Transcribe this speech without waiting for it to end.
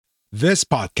This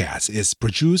podcast is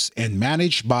produced and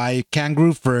managed by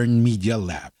Kangaroo Fern Media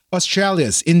Lab,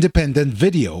 Australia's independent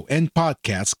video and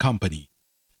podcast company.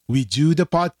 We do the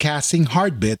podcasting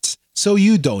hard bits so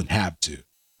you don't have to.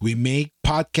 We make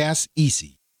podcasts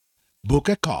easy. Book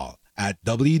a call at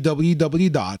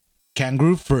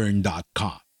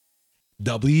www.kangaroofern.com.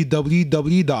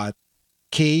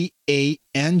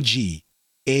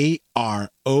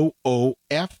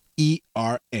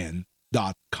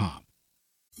 www.kangaroofern.com.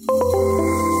 A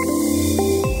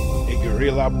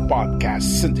Guerrilla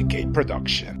Podcast Syndicate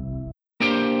production.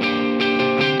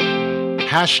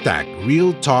 Hashtag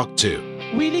Real Talk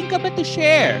 2 Willing ka ba to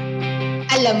share?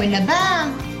 Alam mo na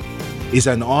ba? is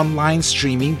an online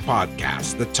streaming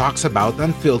podcast that talks about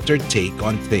unfiltered take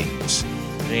on things.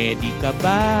 Ready ka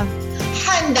ba?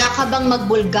 Handa ka bang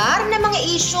magbulgar na mga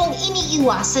isyong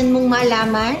iniiwasan mong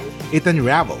malaman? It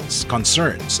unravels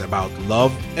concerns about love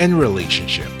and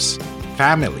relationships,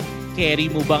 family,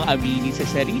 Carry mo bang aminin sa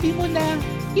sarili mo na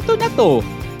ito na to?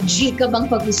 G ka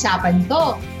bang pag-usapan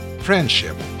to?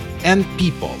 friendship, and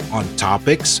people on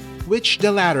topics which the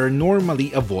latter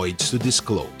normally avoids to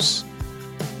disclose.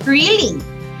 Really?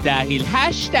 Dahil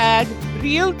hashtag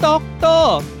Real Talk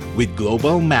to. With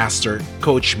Global Master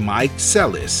Coach Mike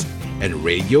Celis and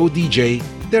Radio DJ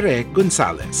Derek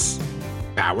Gonzalez.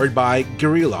 Powered by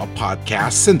Guerrilla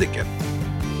Podcast Syndicate.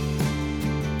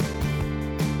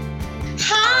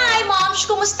 Hi, Moms!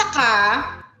 Kumusta ka?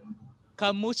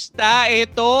 Kamusta?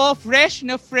 Ito, fresh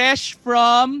na fresh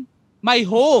from my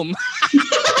home.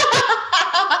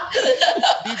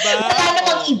 Diba? Wala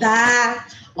namang iba.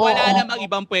 Wala Oo. namang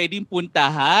ibang pwedeng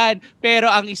puntahan.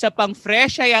 Pero ang isa pang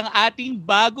fresh ay ang ating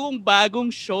bagong-bagong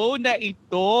show na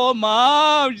ito,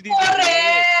 Ma'am.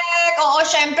 Correct! Oo,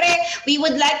 syempre, we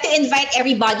would like to invite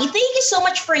everybody. Thank you so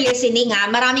much for listening, ha.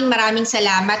 Maraming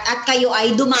salamat at kayo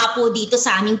ay dumapo dito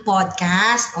sa aming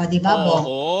podcast. O, di ba, Bo?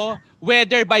 Oo.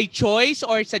 Whether by choice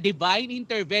or sa divine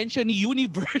intervention ni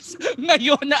universe,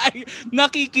 ngayon na ay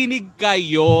nakikinig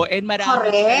kayo. And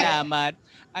maraming Correct. salamat.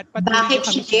 At patuloy Bakit niyo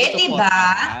kami higit, diba?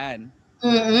 sinusuportahan.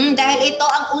 Dahil ito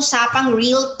ang usapang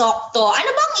real talk to. Ano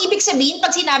bang ibig sabihin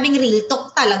pag sinabing real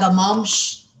talk talaga,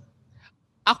 Moms?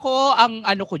 Ako, ang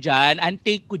ano ko dyan, ang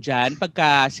take ko dyan,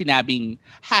 pagka sinabing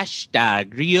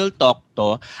hashtag real talk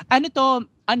to, ano to,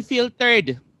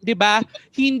 unfiltered, di ba?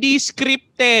 Hindi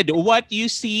scripted. What you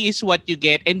see is what you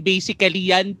get. And basically,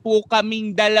 yan po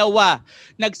kaming dalawa.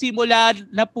 Nagsimula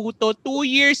na po to 2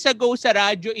 years ago sa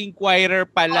Radio Inquirer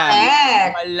pa lang.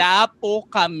 Correct. Wala po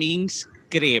kaming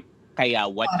script. Kaya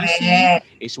what you see Correct.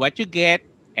 is what you get.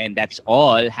 And that's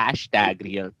all. Hashtag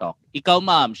real talk. Ikaw,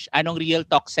 Mams, anong real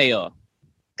talk sa'yo?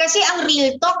 Kasi ang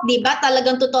real talk, di ba,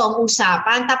 talagang totoong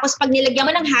usapan. Tapos pag nilagyan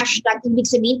mo ng hashtag, ibig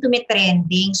sabihin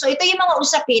tumitrending. So ito yung mga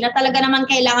usapin na talaga naman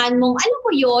kailangan mong, alam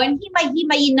mo yun,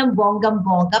 himay-himayin ng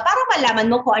bonggang-bongga para malaman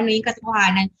mo kung ano yung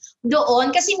katotohanan doon.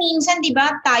 Kasi minsan, di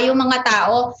ba, tayo mga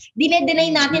tao,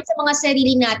 dinedenay natin sa mga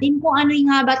sarili natin kung ano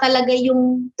yung nga ba talaga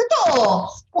yung totoo,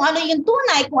 kung ano yung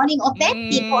tunay, kung ano yung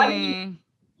authentic, kung ano yung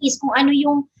is, kung ano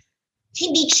yung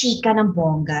hindi chika ng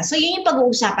bongga. So yun yung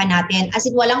pag-uusapan natin as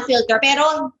in walang filter.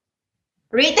 Pero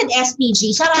rated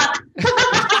SPG. Sarap!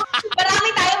 Marami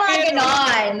tayo mga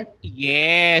ganon.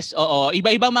 Yes, oo.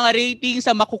 Iba-ibang mga ratings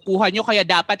ang makukuha nyo kaya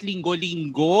dapat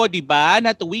linggo-linggo, di ba?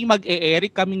 Na tuwing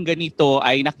mag-e-eric kaming ganito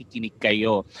ay nakikinig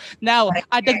kayo. Now,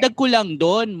 dagdag ko lang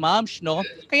doon, Moms, no?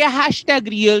 Kaya hashtag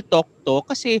real talk to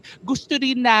kasi gusto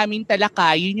rin namin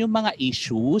talakayin yung mga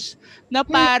issues na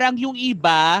parang yung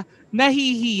iba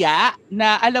nahihiya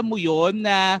na alam mo yon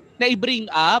na i-bring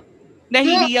up,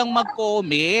 nahihiyang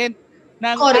mag-comment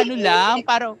ng Correct. ano lang,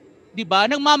 parang, di ba,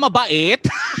 nang mamabait.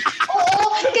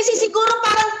 Oo, kasi siguro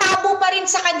parang tabu pa rin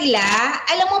sa kanila.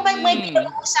 Alam mo ba, may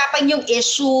pinag-uusapan yung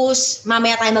issues,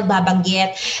 mamaya tayo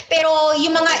magbabanggit. Pero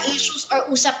yung mga issues or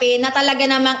usapin na talaga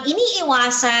namang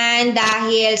iniiwasan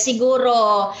dahil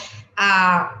siguro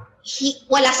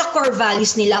wala sa core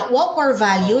values nila. Wow, core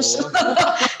values.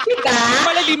 Diba?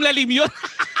 Malalim-lalim yun.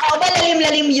 O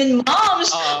malalim-lalim yun,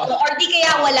 Moms. Oo. Or di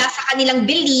kaya wala sa kanilang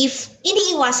belief,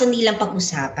 iniiwasan nilang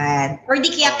pag-usapan. Or di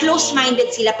kaya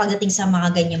close-minded sila pagdating sa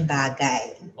mga ganyang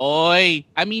bagay. Oy,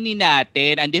 aminin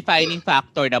natin, ang defining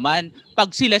factor naman,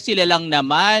 pag sila-sila lang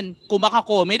naman, kung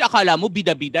makakomment, akala mo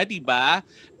bida-bida, di ba?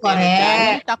 Pero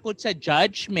dahil Correct. takot sa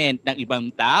judgment ng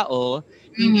ibang tao,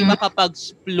 hindi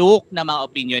makapag-splook na mga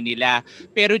opinion nila.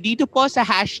 Pero dito po sa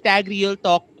hashtag Real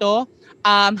Talk to,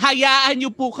 hayaan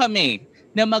niyo po kami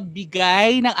na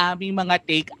magbigay ng aming mga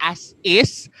take as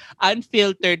is,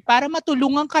 unfiltered, para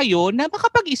matulungan kayo na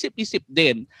makapag-isip-isip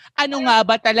din. Ano nga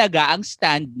ba talaga ang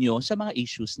stand nyo sa mga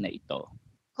issues na ito?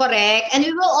 Correct. And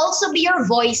we will also be your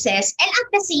voices and at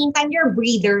the same time your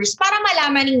breathers para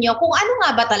malaman ninyo kung ano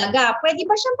nga ba talaga. Pwede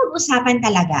ba siyang pag-usapan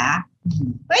talaga?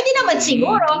 Pwede naman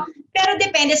siguro, pero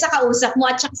depende sa kausap mo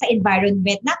at saka sa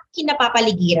environment na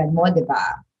kinapapaligiran mo, di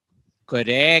ba?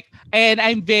 Correct. And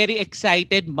I'm very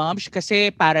excited, Moms,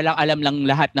 kasi para lang alam lang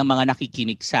lahat ng mga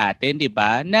nakikinig sa atin, di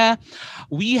ba, na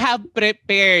we have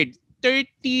prepared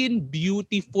 13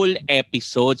 beautiful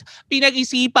episodes.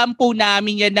 Pinag-isipan po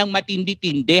namin yan ng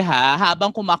matindi-tindi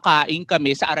habang kumakain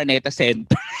kami sa Araneta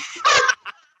Center.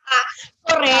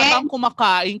 Correct. Habang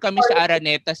kumakain kami sa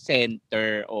Araneta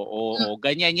Center. Oo,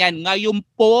 ganyan yan. Ngayon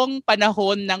pong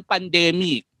panahon ng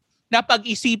pandemic,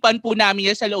 napag-isipan po namin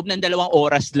yan sa loob ng 2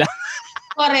 oras lang.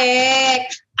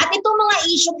 Correct. At itong mga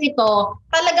issue ito,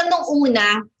 talagang nung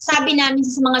una, sabi namin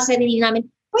sa mga sarili namin,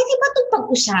 pwede ba itong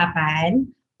pag-usapan?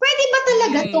 Pwede ba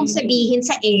talaga itong sabihin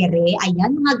sa ere?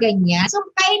 Ayan, mga ganyan. So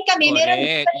kahit kami, meron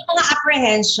mga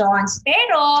apprehensions.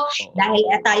 Pero dahil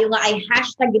tayo nga ay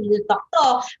 #Real Talk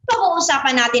to,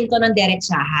 pag-uusapan natin to ng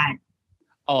diretsahan.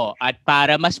 At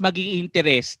para mas maging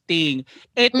interesting,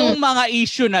 itong mga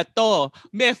issue na to,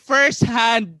 may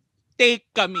first-hand take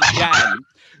kami dyan.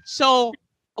 So,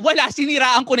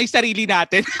 siniraan ko na yung sarili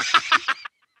natin.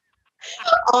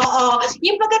 Oo.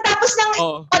 Yung pagkatapos ng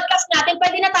podcast natin,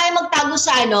 pwede na tayo magtago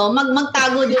sa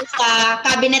magtago dun sa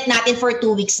cabinet natin for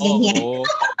 2 weeks. Ganyan.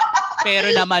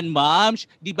 Pero naman, Moms,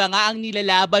 di ba nga ang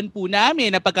nilalaban po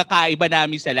namin na pagkakaiba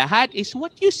namin sa lahat is what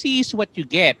you see is what you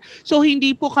get. So,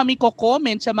 hindi po kami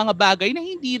ko-comment sa mga bagay na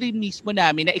hindi rin mismo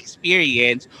namin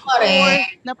na-experience or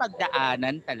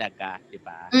napagdaanan talaga, di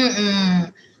ba?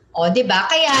 O, di ba?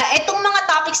 Kaya, itong mga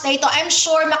topics na ito, I'm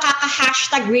sure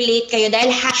makaka-#relate kayo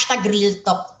dahil #Real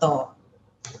Talk to.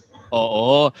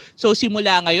 Oo. So,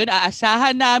 simula ngayon,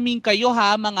 aasahan namin kayo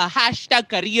mga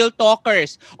 #Real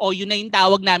Talkers. O, yun na yung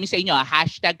tawag namin sa inyo,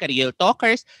 #Real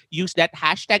Talkers. Use that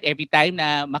hashtag every time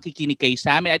na makikinig kayo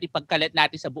sa amin at ipagkalat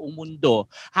natin sa buong mundo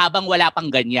habang wala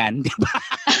pang ganyan. Di ba?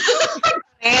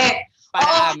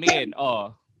 Para amin.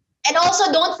 And also,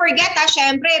 don't forget,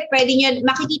 syempre,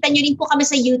 makikita nyo rin po kami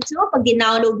sa YouTube. Pag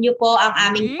dinownload nyo po ang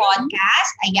aming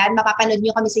podcast, ayan, mapapanood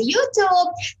nyo kami sa YouTube,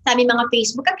 sa aming mga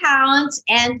Facebook accounts,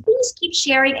 and please keep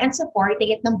sharing and supporting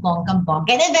it ng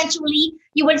bonggang-bongga. And eventually,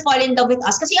 you will fall in love with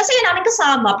us. Kasi ang saya namin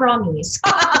kasama, promise.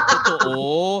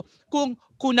 Totoo.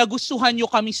 Kung nagustuhan nyo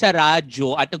kami sa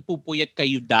radyo at nagpupuyat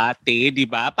kayo dati, di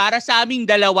ba? Para sa aming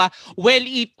dalawa,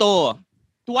 ito,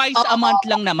 twice a month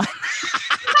lang naman.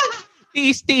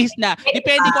 Tiis na.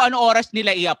 Depende kung ano oras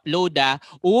nila i-upload.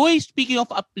 Uy, speaking of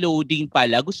uploading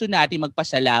pala, gusto natin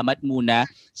magpasalamat muna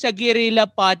sa Guerrilla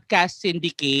Podcast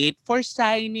Syndicate for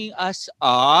signing us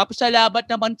up. Salamat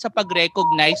naman sa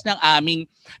pag-recognize ng aming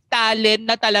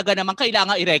talent na talaga naman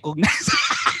kailangan i-recognize.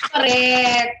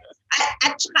 Correct.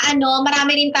 At saka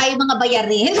marami rin tayo mga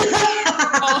bayarin.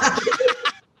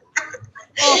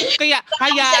 Kaya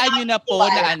hayaan nyo na po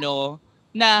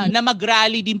na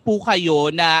mag-rally din po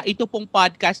kayo na ito pong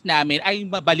podcast namin ay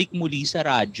mabalik muli sa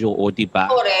radyo, di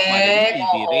ba? Correct.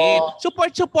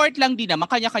 Support lang din naman,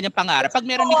 kanya-kanyang pangarap. Pag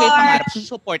meron din kayo pangarap,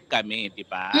 support kami, di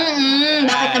ba?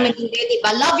 Bakit naman hindi, di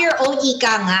ba? Love your own,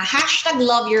 ika nga.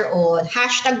 #love your own.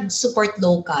 #support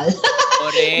local.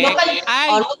 Correct.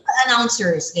 Local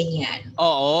announcers, ganyan.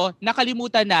 Oo.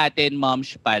 Nakalimutan natin,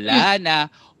 Moms, pala na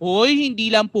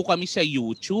hindi lang po kami sa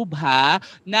YouTube,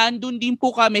 nandun din po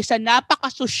kami sa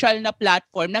napaka-social na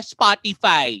platform na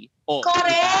Spotify.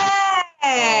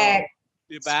 Correct!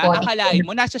 Diba? Akalain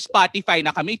mo, nasa Spotify na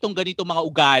kami, itong ganito mga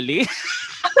ugali.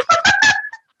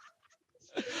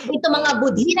 Ito mga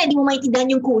budhi na hindi mo maintindihan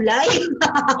yung kulay.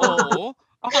 Oo.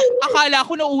 Akala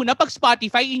ko una pag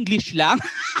Spotify, English lang.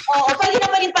 Pwede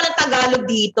naman pala Tagalog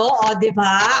dito,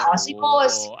 diba?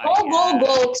 Suppose.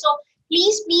 Go. So,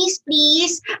 please,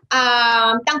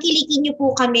 tangkilikin niyo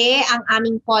po kami. Ang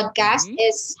aming podcast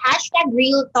is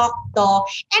 #Real Talk to.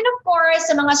 And of course,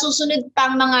 sa mga susunod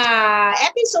pang mga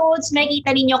episodes,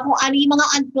 makikita ninyo kung ano yung mga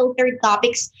unfiltered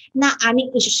topics na aming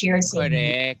i-share sa inyo.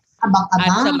 Correct.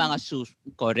 Abang-abang. At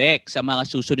sa mga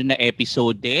susunod na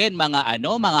episode din, mga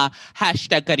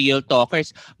 #Real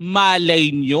Talkers,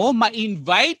 malay nyo,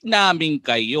 ma-invite namin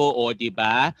kayo, di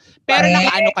ba? Pero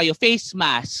kayo, face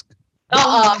mask.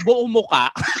 Buong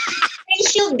muka.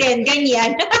 Face shield din,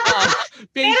 ganyan.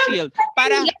 Face shield.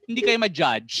 Para hindi kayo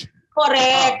ma-judge.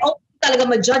 Correct. Talaga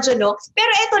ma-judge,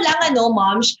 Pero ito lang,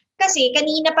 Moms, kasi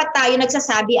kanina pa tayo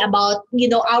nagsasabi about,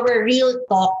 our real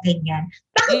talk, ganyan.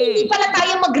 Bakit hindi pala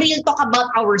tayo mag-real talk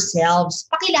about ourselves?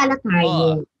 Pakilala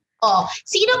tayo.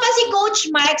 Sino ba si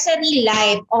Coach Mike sa real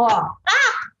life?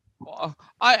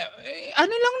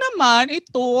 Ano lang naman,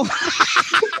 ito.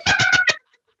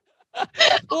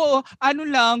 Oo, ano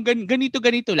lang,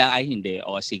 ganito-ganito lang. Ay, hindi.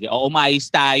 O, sige. O,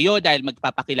 umayos tayo dahil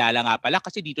magpapakilala nga pala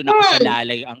kasi dito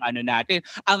nakasalalay ang ano natin,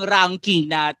 ang ranking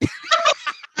natin,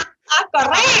 ang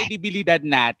Correct. kredibilidad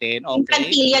natin. Yung Okay?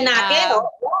 kantilya natin,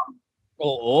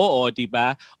 Oo, 'di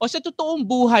ba? O sa totoong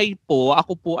buhay po,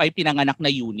 ako po ay pinanganak na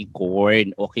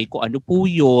unicorn. Okay, kung ano po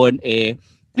 'yun,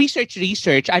 research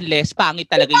unless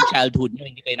pangit talaga yung childhood niyo,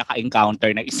 hindi kayo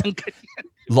naka-encounter ng isang ganyan.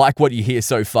 Like what you hear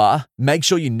so far? Make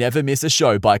sure you never miss a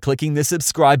show by clicking the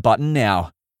subscribe button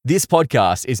now. This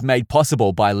podcast is made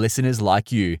possible by listeners like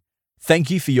you.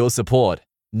 Thank you for your support.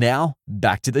 Now,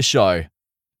 back to the show.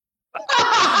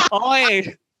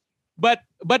 Okay.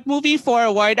 But moving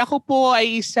forward, ako po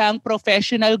ay isang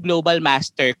professional global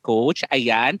master coach.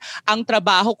 Ayan. Ang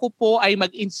trabaho ko po ay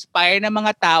mag-inspire ng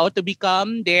mga tao to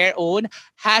become their own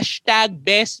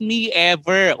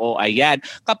 #bestmeever. O ayan.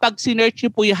 Kapag sinearch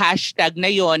niyo po yung hashtag na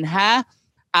yon, ha?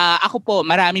 Ako po,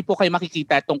 marami po kayo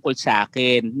makikita tungkol sa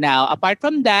akin. Now, apart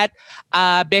from that,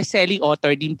 best-selling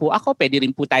author din po ako. Pwede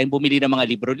rin po tayong bumili ng mga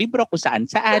libro-libro kung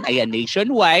saan-saan. Ayan,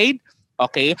 nationwide.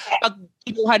 Okay? Pag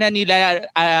kinuha na nila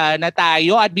na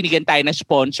tayo at binigyan tayo ng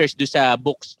sponsors do sa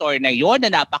bookstore na yon na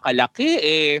napakalaki,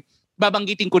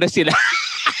 babanggitin ko na sila.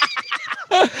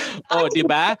 Oh, di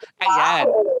ba? Ayan.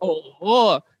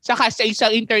 Oo. Saka sa isang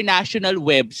international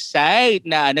website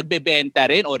na nagbebenta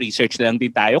rin, o research lang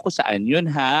din tayo kung saan yun,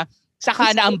 ha?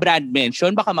 Saka na ang brand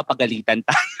mention, baka mapagalitan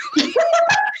tayo.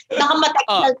 Baka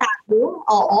matagal tayo.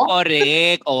 Oo.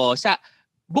 Correct.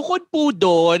 Bukod po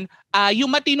doon, yung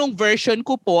matinong version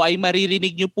ko po ay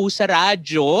maririnig nyo po sa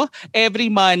radyo every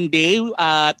Monday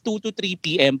 2 to 3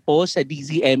 p.m. po sa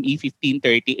DZME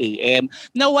 15:30 a.m.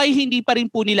 Naway hindi pa rin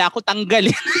po nila ako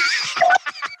tanggalin.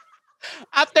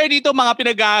 After dito mga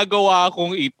pinagagawa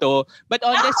kong ito. But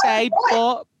on the side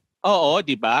po, oo,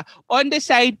 di ba? On the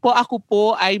side po, ako po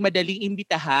ay madaling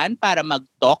imbitahan para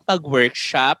mag-talk,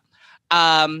 mag-workshop.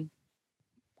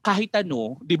 Kahit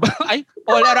ano, di ba? Ay,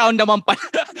 all around naman pala.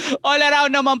 All around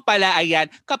naman pala, ayan.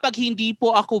 Kapag hindi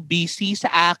po ako busy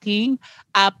sa aking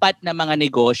 4 na mga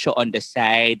negosyo on the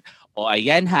side. O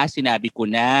ayan ha, sinabi ko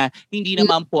na, hindi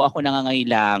naman po ako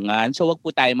nangangailangan. So wag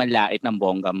po tayo manlait ng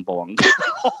bonggam-bongga.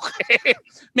 Okay.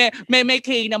 May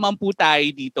kay naman po tayo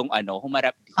ditong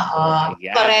humarap dito.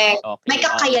 Ayan. Correct. Okay. May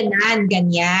kakayanan,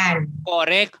 ganyan.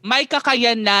 Correct. May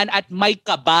kakayanan at may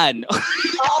kaban.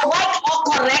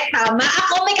 Correct, tama.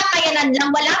 Ako may kakayanan lang,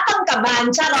 wala pang kaban.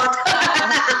 Charot.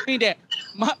 Hindi.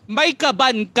 May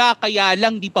kaban ka, kaya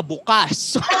lang di pa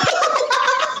bukas.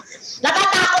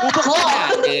 Natatakot ako.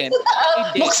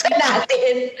 Buksan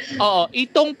natin. Oo,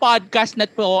 itong podcast na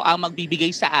to ang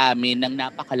magbibigay sa amin ng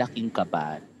napakalaking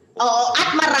kaban. Oo, at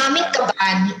maraming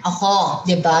kaban ako,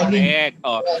 di ba? Correct.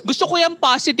 Gusto ko yung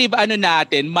positive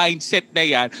natin, mindset na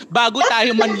yan, bago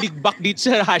tayo manligbak dito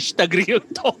sa #Real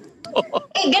Talk.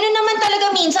 Ganun naman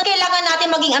talaga minsan, kailangan natin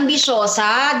maging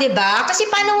ambisyosa, di ba? Kasi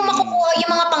paano mo makukuha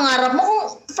yung mga pangarap mo kung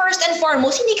first and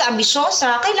foremost, hindi ka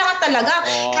ambisyosa. Kailangan talaga,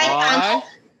 kahit paano,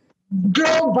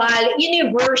 global,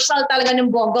 universal talaga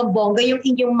ng bongga-bongga yung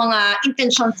inyong mga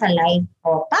intention sa life.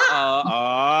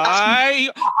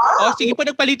 Sige po,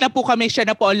 nagpalit na po kami, siya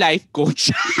na po ang life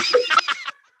coach.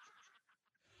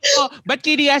 But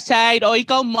kidding aside,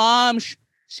 ikaw ma'am,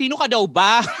 sino ka daw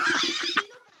ba?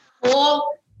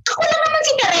 Ako lang naman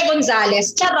si Tere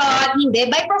Gonzalez. Charot, hindi.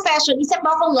 By profession, isa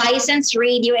po akong licensed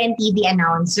radio and TV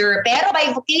announcer. Pero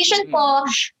by vocation po,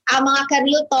 mga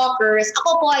ka-real talkers,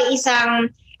 ako po ay isang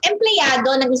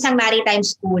empleyado ng isang maritime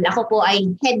school. Ako po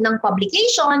ay head ng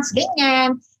publications,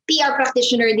 ganyan. PR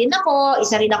practitioner din ako.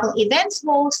 Isa rin akong events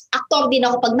host. Actor din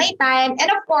ako pag may time. And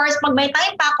of course, pag may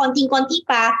time pa, konting-konti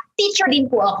pa, teacher din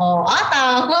po ako.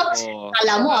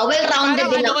 Alam mo, well-rounded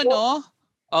din ako.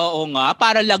 Oo nga,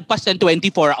 para lagpas ng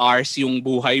 24 hours yung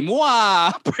buhay mo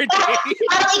per day.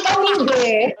 Parang ikaw hindi.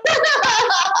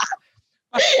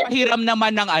 Pahiram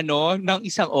naman ng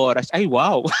isang oras. Ay,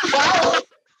 wow.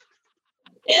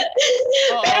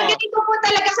 Pero ganito po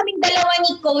talaga kaming dalawa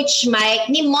ni Coach Mike.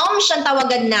 Ni Mom siyang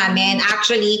tawagan namin.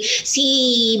 Actually, si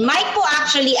Mike po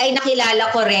actually ay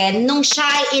nakilala ko rin nung siya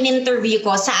ay in-interview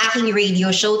ko sa aking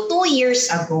radio show 2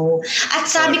 years ago. At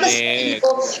sabi ko sa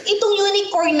ko, itong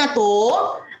unicorn na to,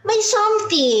 may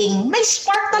something. May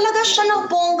spark talaga siya ng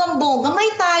bonggang-bongga. May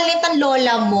talent ang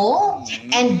lola mo.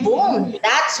 And boom,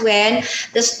 that's when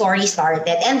the story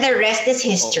started. And the rest is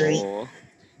history.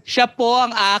 Siya po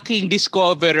ang aking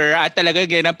discoverer at talaga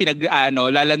ganyan ang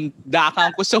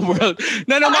lalandakan ko sa world.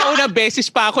 Na mga unang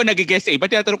beses pa ako nag-guest Ba't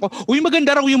tinatanong ko,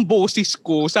 maganda raw yung boses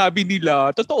ko, sabi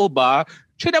nila. Totoo ba?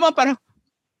 Siya naman parang,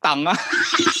 tanga.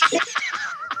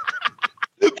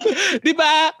 Di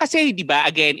ba? Kasi, di ba,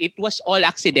 again, it was all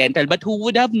accidental. But who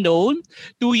would have known?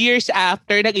 2 years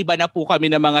after, nag-iba na po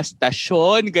kami ng mga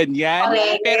stasyon, ganyan.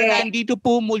 Correct. Pero nandito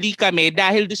po muli kami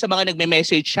dahil doon sa mga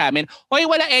nagme-message sa amin, hoy,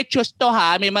 wala etos to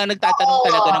ha. May mga nagtatanong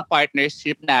talaga ng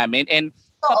partnership namin. And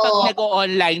kapag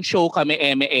nag-online show kami,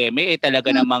 eme-eme, talaga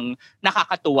namang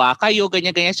nakakatuwa kayo,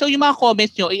 ganyan-ganyan. So, yung mga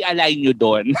comments nyo, i-align nyo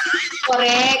doon.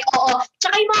 Correct. Oo.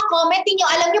 Tsaka yung mga comment niyo,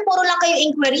 alam niyo, puro lang kayo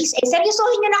inquiries.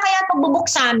 Seryosohin niyo na kaya pagbubuk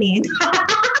sa amin.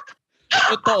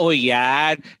 Totoo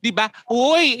yan. Diba?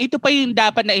 Uy, ito pa yung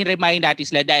dapat na i-remind natin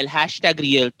sila dahil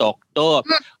 #RealTalk to.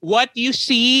 What you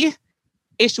see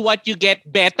is what you get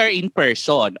better in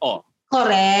person. Oh.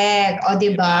 Correct. O,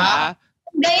 diba?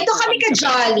 Ganito kami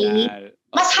ka-jolly.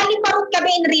 Mas haliparot kami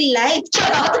in real life.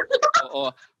 Charot.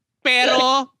 Oo.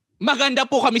 Pero, maganda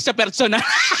po kami sa personal.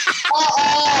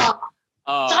 Oo.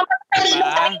 Tsaka matalino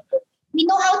kami. We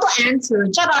know how to answer.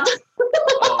 Charot.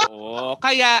 Oo.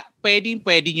 Kaya,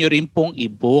 pwede nyo rin pong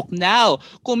i-book. Now,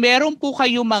 kung meron po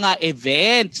kayong mga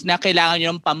events na kailangan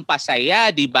nyo ng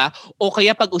pampasaya, di ba? O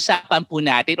kaya pag-usapan po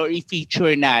natin or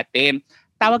i-feature natin,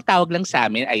 tawag-tawag lang sa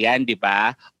amin. Ayan, di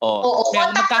ba? Oo.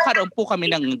 Magkakaroon po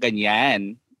kami ng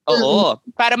ganyan. Oo.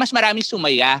 Para mas maraming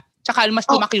sumaya. Tsaka mas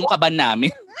lumaki yung kaban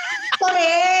namin.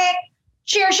 Correct.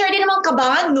 Share din naman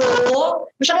kaban, no?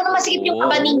 Masyado na masikip yung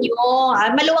kaban ninyo.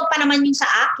 Maluwag pa naman yung sa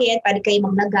akin. Pwede kayo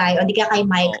maglagay. O di kaya kay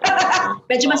Mike.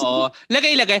 Medyo masikip.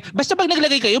 Lagay. Basta pag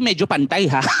naglagay kayo, medyo pantay,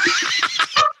 ha?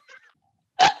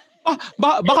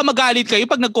 Baka magalit kayo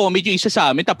pag nag-comment yung isa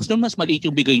sa amin tapos nung mas maliit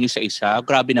yung bigay nyo sa isa.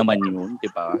 Grabe naman yun, di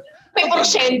ba? May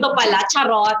porsyento pala.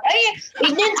 Charot. Ay,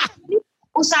 yun,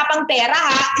 usapang pera,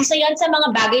 ha? Isa yan sa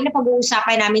mga bagay na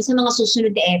pag-uusapan namin sa mga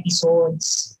susunod na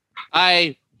episodes.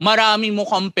 Ay, marami mo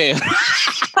kang pera.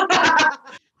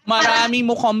 Marami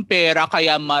mo kang pera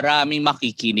kaya maraming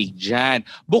makikinig dyan.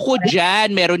 Bukod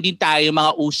dyan, meron din tayo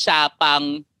mga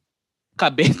usapang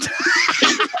kabit.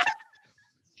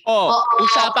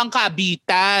 Usapang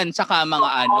kabitan, saka mga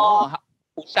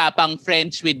usapang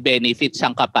friends with benefits,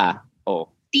 ang ka pa.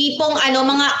 Tipong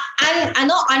mga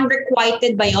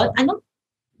unrequited ba yun?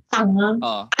 Tanga.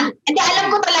 Hindi,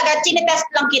 alam ko talaga, tinetest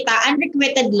lang kita,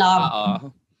 unrequited love.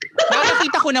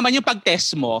 Nakakita ko naman yung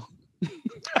pag-test mo.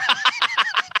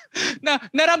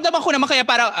 Naramdaman ko naman kaya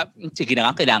parang, sige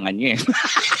na nga, kailangan niya eh.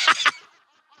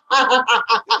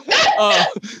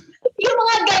 Yung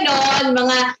mga ganon,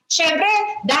 syempre,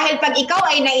 dahil pag ikaw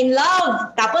ay na-in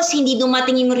love, tapos hindi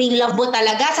dumating yung real love mo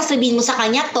talaga, sasabihin mo sa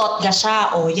kanya, totga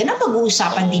siya. Yan ang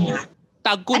pag-uusapan din natin.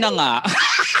 Tag ko na nga.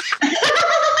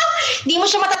 Di mo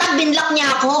siya matatag, binlock niya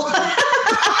ako.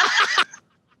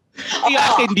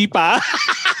 Hindi pa.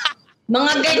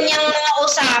 Mga ganyang mga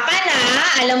usapan,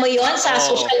 alam mo yon sa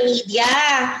social media.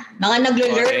 Mga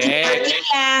naglo-lurking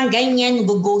lang, ganyan,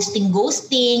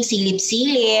 ghosting,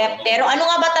 silip-silip. Pero ano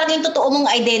nga ba talaga yung totoo mong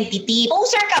identity?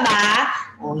 Poser ka ba?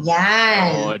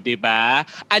 Yan. Diba?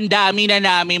 Ang dami na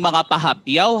namin mga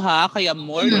pahapyaw, ha? Kaya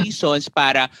more reasons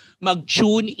para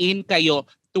mag-tune in kayo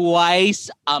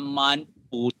twice a month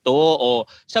po to.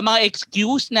 Sa mga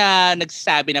excuse na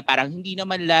nagsasabi na parang hindi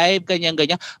naman live,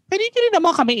 ganyan-ganyan, pwede nyo rin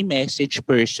naman kami i-message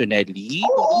personally.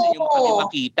 Kung gusto nyo kami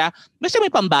makita. Basta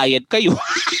may pambayad kayo.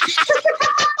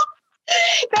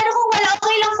 Pero kung wala,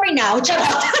 okay lang for now.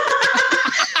 Charot.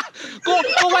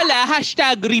 kung wala,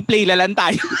 #replay na lang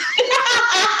tayo.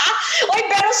 Oy,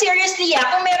 pero seriously,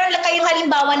 kung meron lang kayong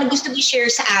halimbawa na gusto i-share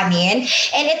sa amin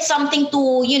and it's something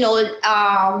to,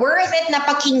 worth it na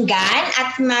pakinggan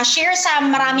at ma-share sa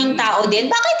maraming tao din,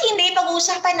 bakit hindi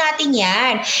pag-uusapan natin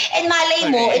yan? And malay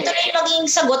mo, ito na yung maging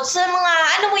sagot sa mga,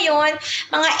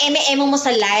 mga eme-emo mo sa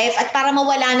life at para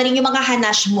mawala na rin yung mga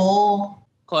hanash mo.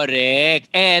 Correct.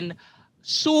 And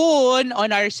soon,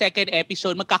 on our second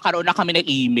episode, magkakaroon na kami ng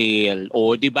email.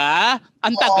 Di ba?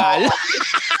 Ang tagal.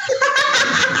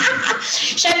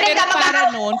 Siyempre,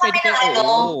 magkakaroon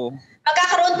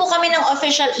po kami ng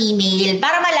official email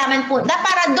para malaman po,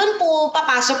 para doon po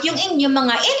papasok yung inyong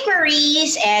mga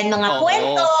inquiries and mga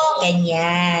kwento,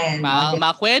 ganyan.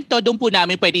 Mga kwento, doon po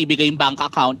namin pwede ibigay yung bank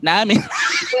account namin.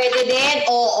 Pwede din,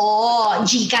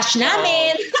 GCash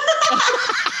namin.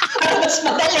 Mas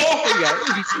madali.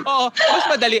 Mas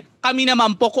madali. Kami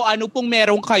naman po, kung ano pong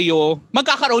meron kayo,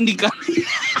 magkakaroon din kami.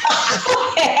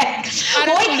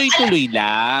 Para tuloy-tuloy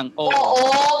lang.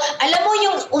 Alam mo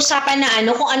yung usapan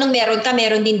na kung anong meron ka,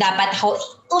 meron din dapat.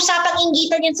 Usapang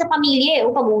inggitan yan sa pamilya.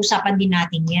 Pag-uusapan din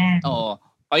natin yan.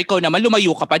 Ikaw naman,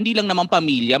 lumayo ka pa. Hindi lang naman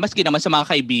pamilya, maski naman sa mga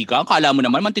kaibigan. Kala mo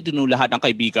naman, matitino lahat ng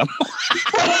kaibigan mo.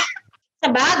 Sa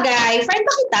bagay. Friend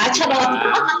ba kita? Charot.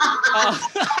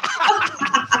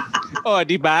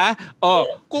 Di ba?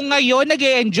 Kung ngayon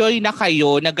nag-e-enjoy na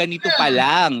kayo na ganito pa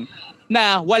lang,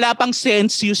 na wala pang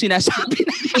sense yung sinasabi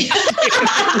natin.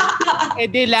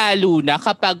 De lalo na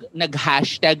kapag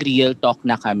nag-hashtag real talk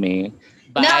na kami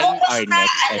by our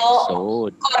next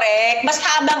episode. Correct.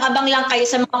 Basta abang-abang lang kayo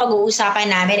sa mga pag-uusapan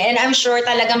namin, and I'm sure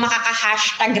talaga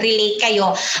makaka-hashtag relate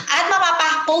kayo at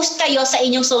mapapost kayo sa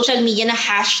inyong social media na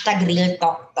hashtag real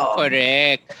talk to.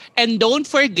 Correct. And don't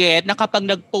forget na kapag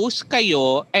nag-post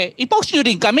kayo, i-post nyo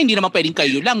rin kami, hindi naman pwedeng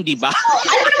kayo lang, di ba?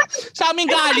 Sa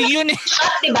amin galing yun eh.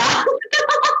 Di ba?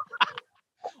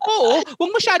 Oo,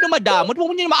 huwag masyado madamot, huwag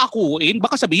mo nyo maakuin.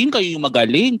 Baka sabihin kayo yung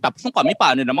magaling. Tapos nung kami,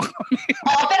 paano naman kami?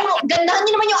 Oo, pero gandahan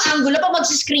nyo naman yung angulo pag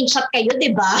mag-screenshot kayo,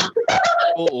 di ba?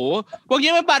 Oo. Huwag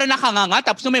nyo naman para nakanganga,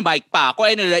 tapos nung may mic pa ako,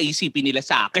 naisipin nila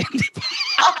sa akin, di ba?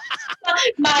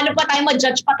 Maano pa tayo,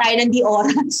 ma-judge pa tayo ng di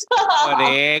oras.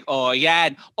 Correct. O,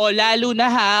 yan. O, lalo na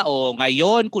ha,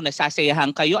 ngayon, kung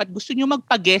nasasayahan kayo at gusto nyo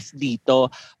magpa-guest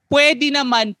dito, pwede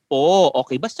naman po.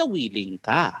 Okay, basta willing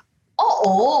ka.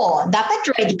 Oo, dapat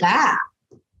ready ka.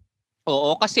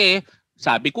 Oo, kasi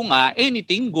sabi ko nga,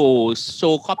 anything goes.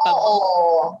 So kapag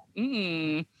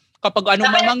kapag ano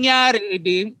man mangyari,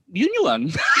 yun.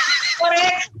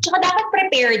 Correct. Tsaka dapat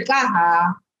prepared ka,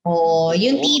 ha?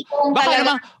 Yung tipong baka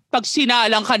naman, pag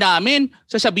sinalang ka namin,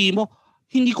 sasabihin mo,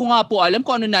 hindi ko nga po alam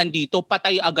kung ano nandito,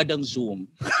 patay agad ang Zoom.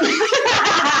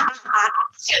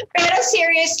 Pero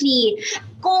seriously,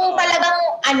 kung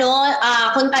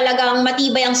talagang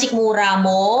matibay ang sikmura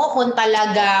mo, kung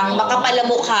talagang makapal ang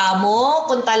mukha mo,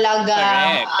 kung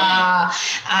talagang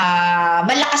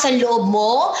malakas ang loob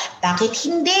mo, bakit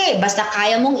hindi? Basta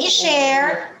kaya mong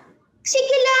i-share,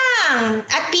 sige lang.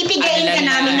 At pipigayin ka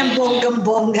namin ng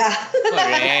bonggang-bongga.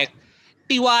 Correct.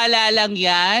 Tiwala lang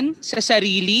yan sa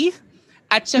sarili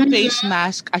at sa face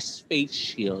mask as face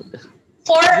shield.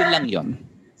 Yun lang yun.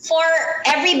 For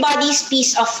everybody's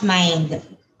peace of mind,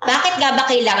 bakit nga ba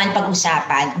kailangan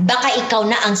pag-usapan? Baka ikaw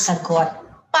na ang sagot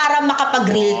para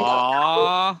makapag-real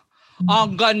talk.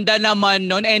 Ang ganda naman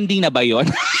nun. Ending na ba yun?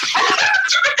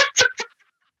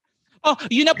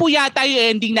 Yun na po yata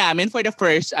yung ending namin for the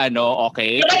first,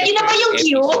 okay? Yun na ba yung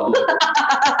cue?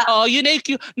 Yun na yung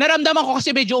cue. Naramdaman ko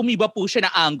kasi medyo umiba po siya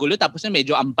ng angulo, tapos na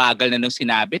medyo ang bagal na nung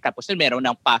sinabi, tapos na meron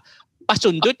ng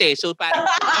pasundot eh. So parang,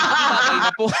 okay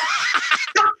na po.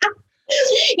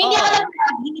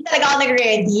 Hindi talaga ako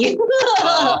nag-ready.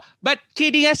 But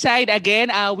kidding aside,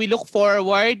 again, we look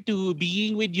forward to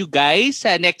being with you guys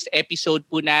sa next episode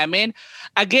po namin.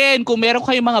 Again, kung meron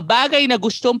kayong mga bagay na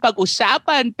gustong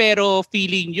pag-usapan pero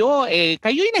feeling nyo,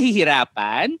 kayo'y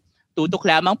nahihirapan, tutok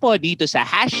lamang po dito sa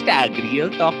hashtag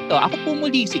Real Talk To. Ako po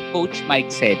muli si Coach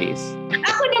Mike Celis.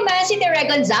 Ako naman si Tere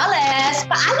Gonzalez.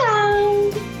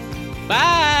 Paalam!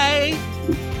 Bye!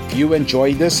 If you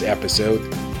enjoyed this episode,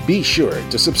 be sure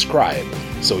to subscribe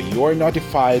so you're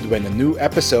notified when a new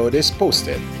episode is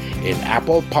posted in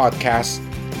Apple Podcasts,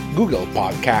 Google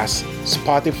Podcasts,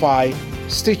 Spotify,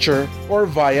 Stitcher, or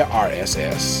via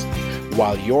RSS.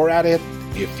 While you're at it,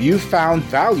 if you found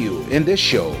value in this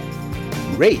show,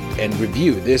 rate and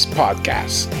review this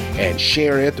podcast and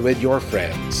share it with your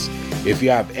friends. If you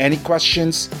have any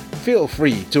questions, feel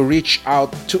free to reach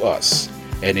out to us.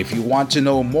 And if you want to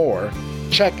know more,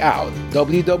 check out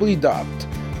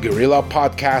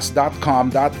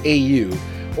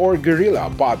www.guerrillapodcast.com.au or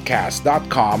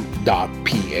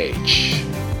guerrillapodcast.com.ph.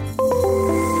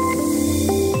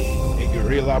 A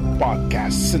Guerrilla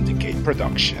Podcast Syndicate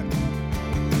production.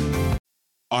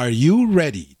 Are you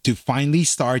ready to finally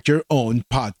start your own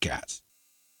podcast?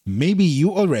 Maybe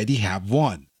you already have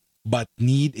one, but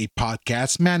need a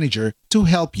podcast manager to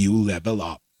help you level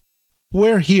up.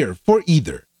 We're here for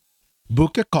either.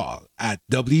 Book a call at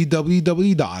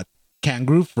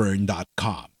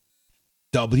www.kangaroofern.com.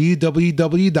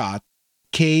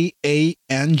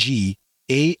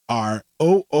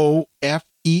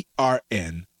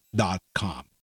 www.kangaroofern.com.